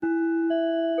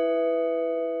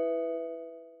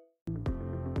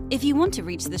If you want to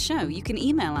reach the show, you can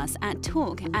email us at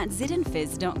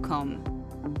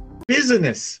talk@zidandfizz.com.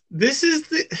 Business. This is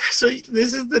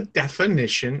the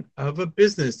definition of a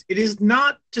business. It is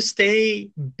not to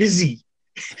stay busy.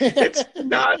 It's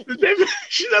not the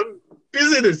definition of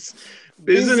business.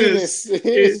 Business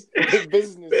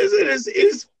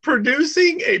is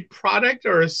producing a product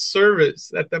or a service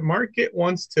that the market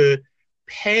wants to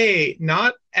pay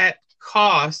not at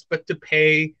cost, but to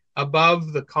pay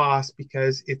above the cost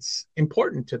because it's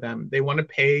important to them. They want to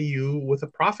pay you with a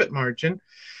profit margin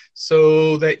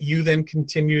so that you then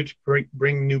continue to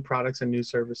bring new products and new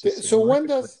services. So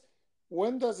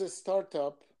when does a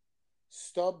startup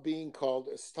stop being called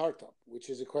a startup, which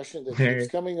is a question that keeps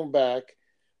coming back,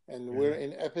 and we're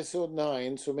in episode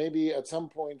 9, so maybe at some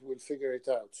point we'll figure it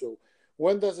out. So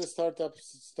when does a startup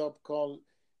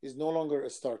is no longer a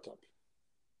startup?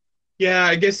 Yeah,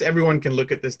 I guess everyone can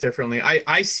look at this differently.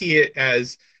 I see it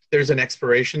as there's an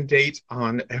expiration date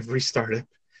on every startup.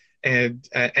 And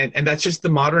that's just the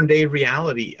modern day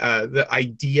reality. The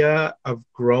idea of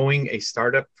growing a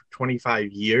startup for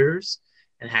 25 years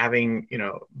and having,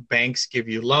 banks give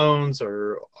you loans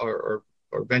or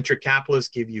venture capitalists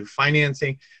give you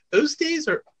financing, those days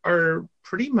are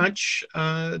pretty much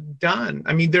done.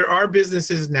 I mean, there are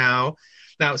businesses now.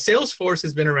 Now, Salesforce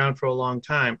has been around for a long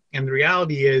time. And the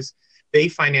reality is they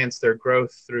finance their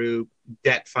growth through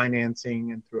debt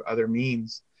financing and through other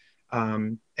means.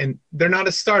 And they're not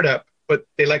a startup, but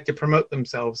they like to promote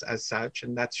themselves as such,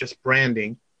 and that's just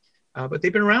branding. But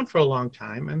they've been around for a long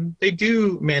time, and they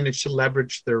do manage to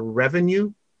leverage their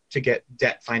revenue to get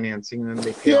debt financing, and then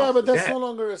they pay off but the that's debt. no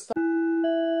longer a startup.